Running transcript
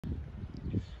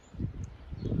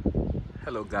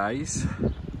Hello guys,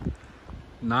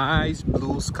 nice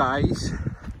blue skies,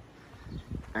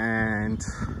 and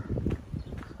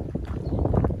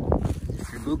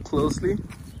if you look closely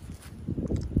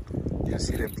you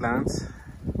see the plants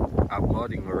are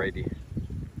budding already,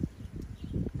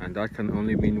 and that can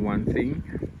only mean one thing: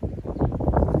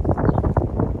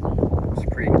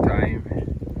 springtime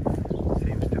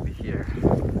seems to be here.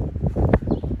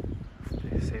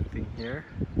 The same thing here.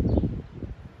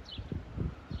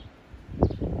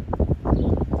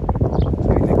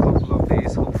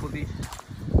 Hopefully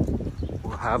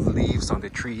we'll have leaves on the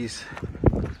trees.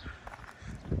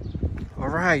 All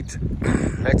right,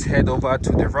 let's head over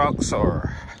to the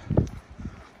Roxor.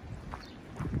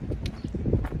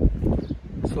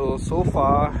 So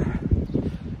far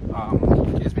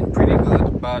it's been pretty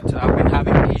good, but I've been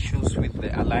having issues with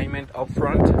the alignment up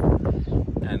front,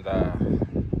 and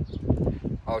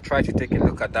I'll try to take a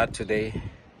look at that today.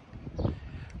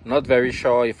 Not very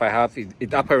sure if I have it.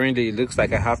 It apparently looks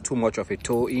like I have too much of a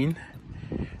toe in,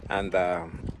 and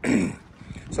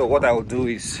so what I will do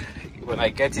is, when I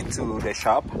get it to the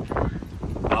shop,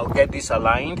 I'll get this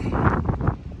aligned,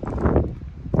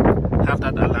 have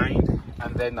that aligned,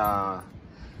 and then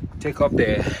take off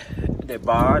the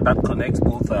bar that connects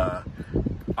both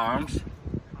arms,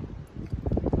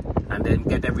 and then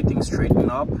get everything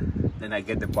straightened up. Then I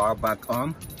get the bar back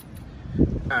on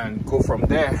and go from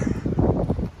there.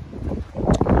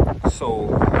 So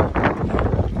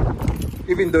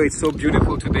even though it's so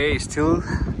beautiful today, it's still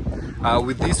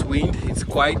with this wind, it's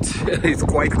quite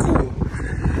cool.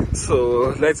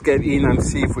 So let's get in and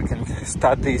see if we can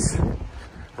start this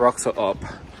Roxor up.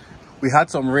 We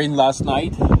had some rain last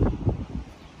night.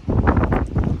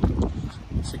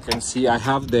 As you can see, I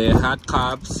have the hard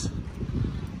carbs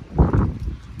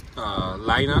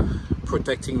liner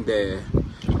protecting the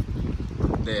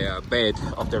bed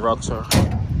of the Roxor.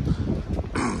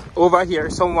 Over here,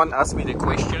 someone asked me the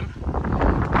question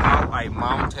how I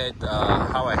mounted,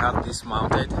 how I have this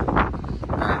mounted,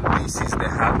 and this is the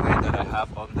hardware that I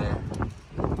have on there.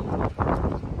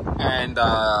 And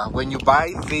when you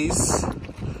buy this,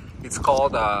 it's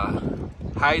called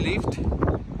high lift.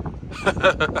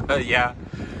 Yeah,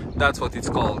 that's what it's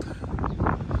called.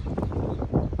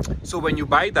 So when you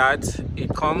buy that,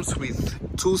 it comes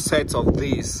with 2 sets of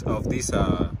these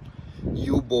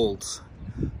U-bolts.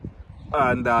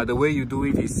 And the way you do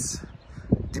it is,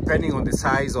 depending on the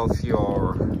size of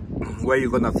your where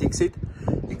you're gonna fix it,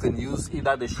 you can use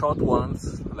either the short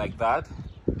ones like that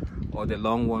or the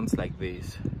long ones like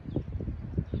this.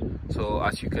 So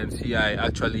as you can see, I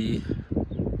actually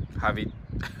have it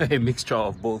a mixture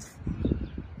of both.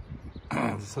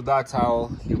 So that's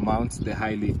how you mount the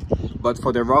high lift. But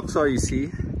for the Roxor, you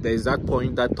see, there is that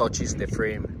point that touches the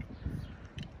frame.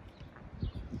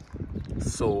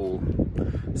 So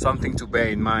something to bear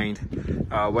in mind.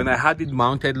 When I had it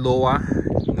mounted lower,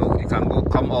 you know, you can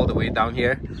come all the way down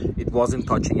here, it wasn't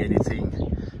touching anything.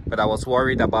 But I was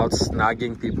worried about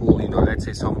snagging people, you know, let's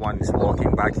say someone is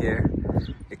walking back here,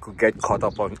 it could get caught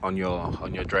up on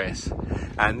your dress.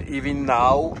 And even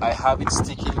now I have it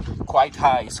sticking quite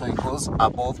high, so it goes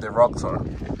above the Roxor.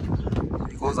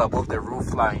 It goes above the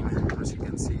roof line, as you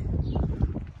can see.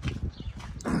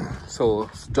 So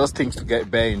just things to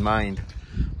bear in mind.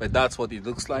 But that's what it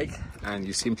looks like, and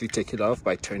you simply take it off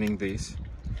by turning this,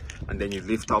 and then you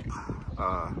lift up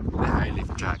the high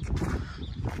lift jack.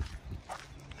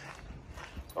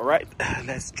 All right,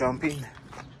 let's jump in.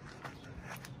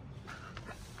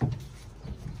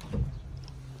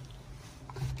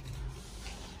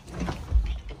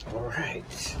 All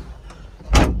right.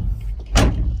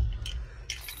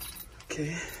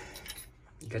 Okay,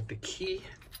 get the key.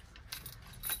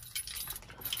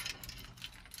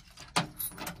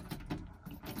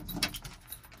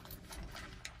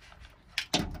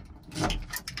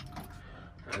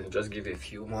 And just give it a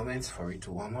few moments for it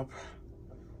to warm up.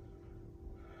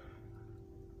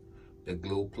 The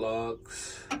glow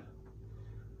plugs.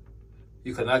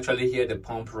 You can actually hear the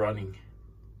pump running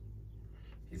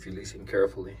if you listen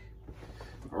carefully.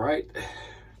 All right,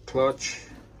 clutch,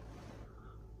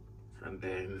 and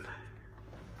then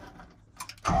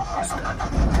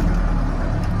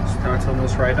starts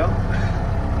almost right up.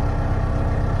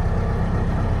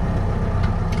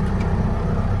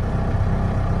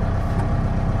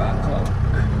 Back up.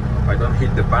 Hope I don't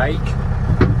hit the bike.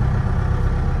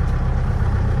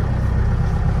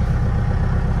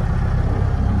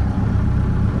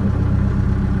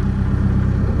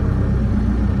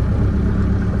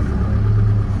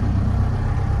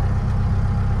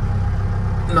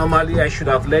 Normally I should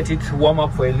have let it warm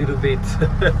up for a little bit.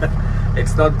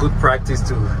 It's not good practice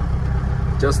to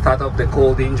just start up the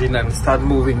cold engine and start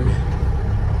moving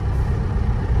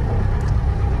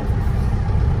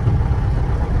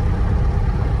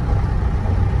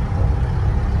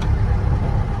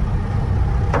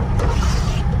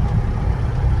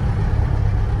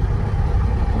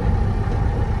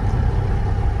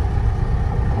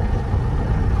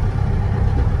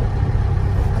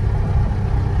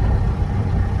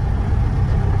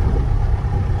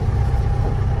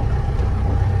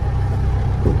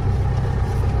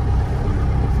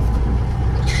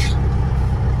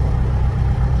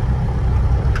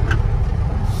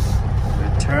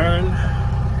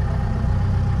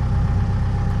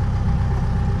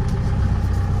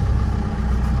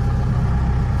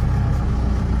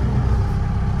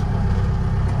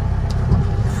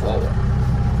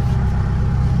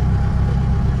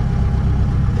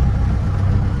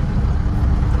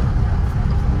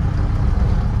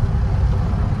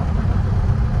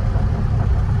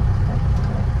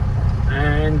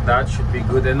and that should be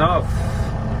good enough.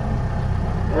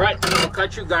 Right, I'll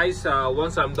catch you guys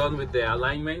once I'm done with the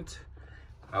alignment.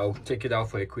 I'll take it out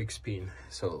for a quick spin.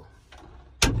 So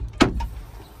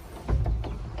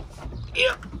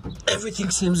yeah, everything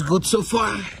seems good so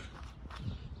far.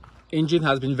 Engine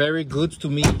has been very good to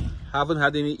me, haven't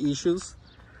had any issues.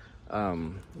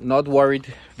 Not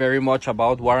worried very much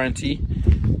about warranty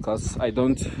because I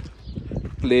don't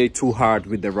play too hard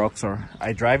with the Roxor.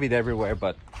 I drive it everywhere,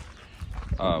 but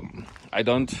I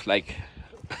don't like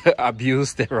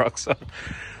abuse the Roxor,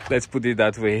 let's put it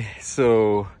that way.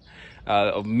 So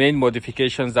main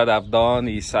modifications that I've done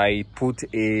is I put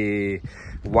a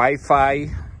Wi-Fi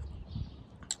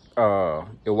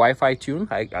tune,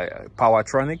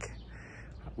 Powertronic,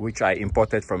 which I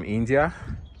imported from India.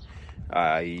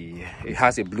 It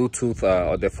has a Bluetooth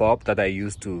on the fob that I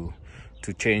use to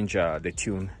change the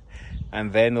tune.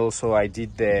 And then also I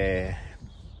did the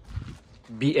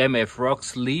BMF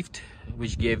Rocks lift,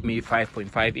 which gave me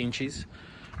 5.5 inches.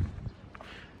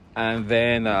 And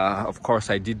then of course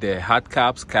I did the hard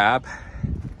caps cab,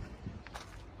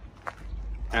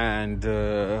 and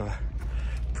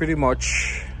pretty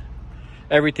much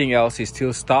everything else is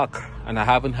still stock, and I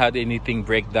haven't had anything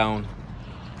break down,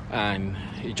 and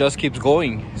it just keeps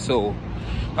going. So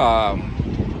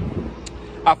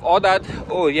I've ordered,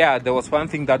 oh yeah, there was one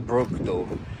thing that broke though.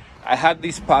 I had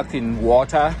this packed in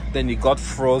water, then it got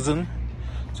frozen,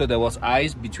 so there was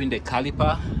ice between the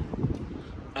caliper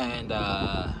and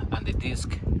the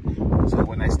disc. So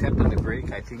when I stepped on the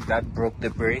brake, I think that broke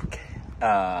the brake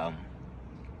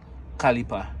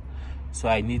caliper. So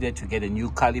I needed to get a new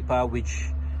caliper, which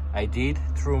I did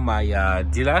through my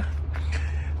dealer,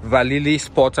 Valili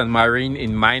Sports and Marine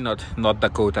in Minot, North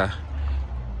Dakota.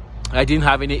 I didn't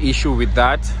have any issue with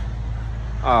that.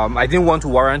 I didn't want to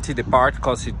warranty the part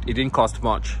because it didn't cost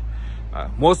much.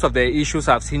 Most of the issues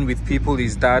I've seen with people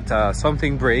is that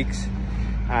something breaks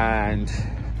and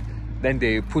then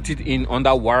they put it in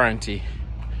under warranty.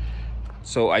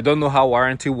 So I don't know how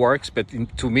warranty works, but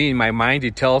to me, in my mind,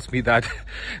 it tells me that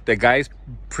the guys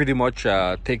pretty much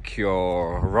take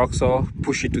your Roxor,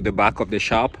 push it to the back of the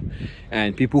shop,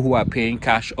 and people who are paying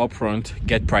cash upfront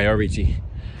get priority.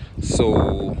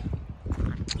 So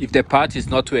if the part is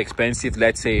not too expensive,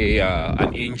 let's say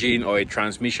an engine or a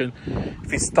transmission,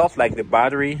 if it's stuff like the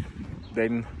battery,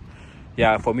 then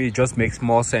yeah, for me it just makes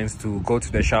more sense to go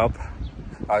to the shop,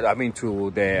 I mean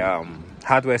to the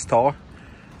hardware store,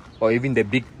 or even the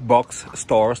big box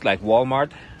stores like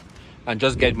Walmart, and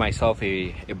just get myself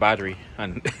a battery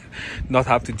and not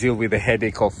have to deal with the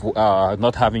headache of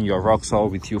not having your Roxor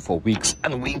with you for weeks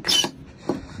and weeks.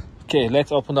 Okay,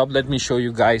 let's open up. Let me show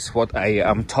you guys what I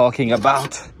am talking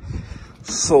about.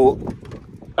 So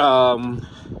the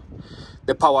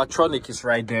Powertronic is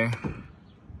right there.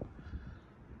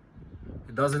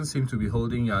 It doesn't seem to be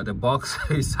holding. The box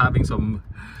is having some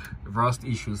rust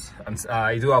issues, and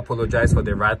I do apologize for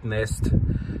the rat nest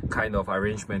kind of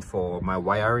arrangement for my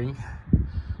wiring.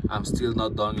 I'm still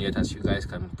not done yet, as you guys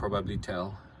can probably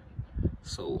tell.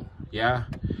 So yeah,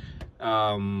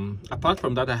 apart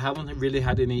from that, I haven't really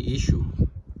had any issue.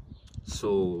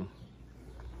 So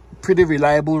pretty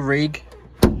reliable rig.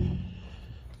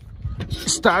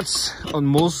 Starts on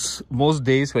most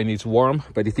days when it's warm,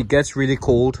 but if it gets really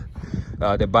cold,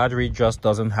 the battery just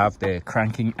doesn't have the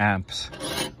cranking amps.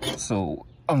 So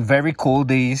on very cold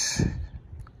days,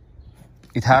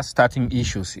 it has starting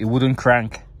issues. It wouldn't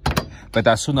crank, but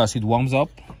as soon as it warms up,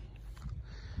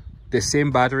 the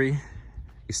same battery,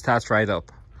 it starts right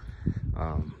up.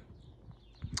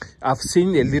 I've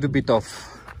seen a little bit of,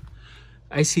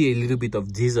 I see a little bit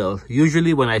of diesel.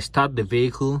 Usually when I start the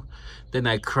vehicle, then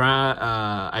I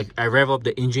rev up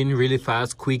the engine really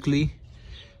fast, quickly.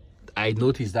 I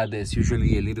notice that there's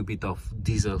usually a little bit of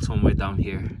diesel somewhere down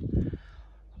here.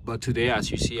 But today,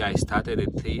 as you see, I started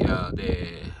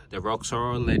the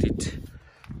Roxor, let it,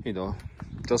 you know,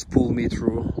 just pull me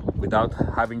through without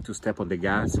having to step on the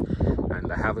gas,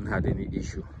 and I haven't had any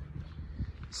issue.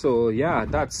 So yeah,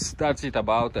 that's it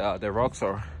about the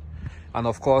Roxor. And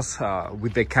of course,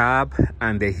 with the cab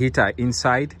and the heater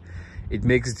inside, it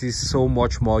makes this so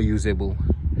much more usable.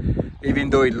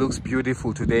 Even though it looks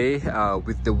beautiful today,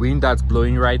 with the wind that's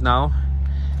blowing right now,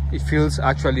 it feels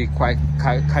actually quite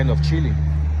kind of chilly.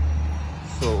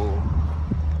 So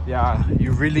yeah,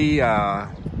 you really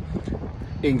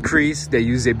increase the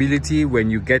usability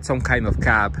when you get some kind of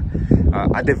cab.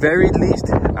 At the very least,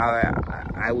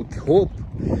 I would hope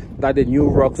that the new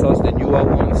Roxors, the newer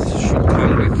ones, should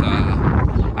come with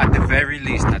at the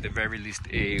very least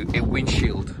a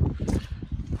windshield,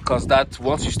 because that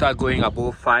once you start going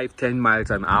above 5-10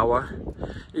 miles an hour,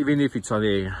 even if it's on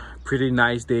a pretty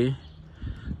nice day,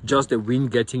 just the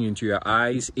wind getting into your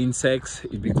eyes, insects,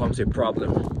 it becomes a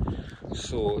problem.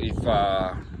 So if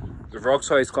the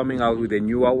Roxor is coming out with a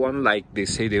newer one, like they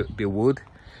say they would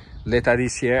later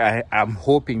this year, I'm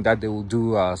hoping that they will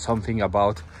do something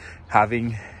about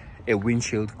having a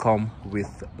windshield come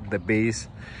with the base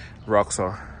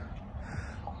Roxor.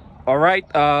 All right,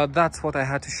 that's what I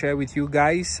had to share with you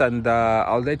guys, and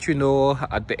I'll let you know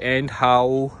at the end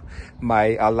how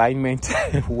my alignment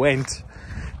went.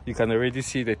 You can already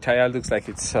see the tire looks like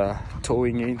it's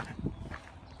towing in.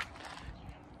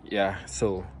 Yeah,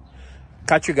 so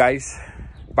catch you guys.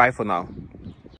 Bye for now.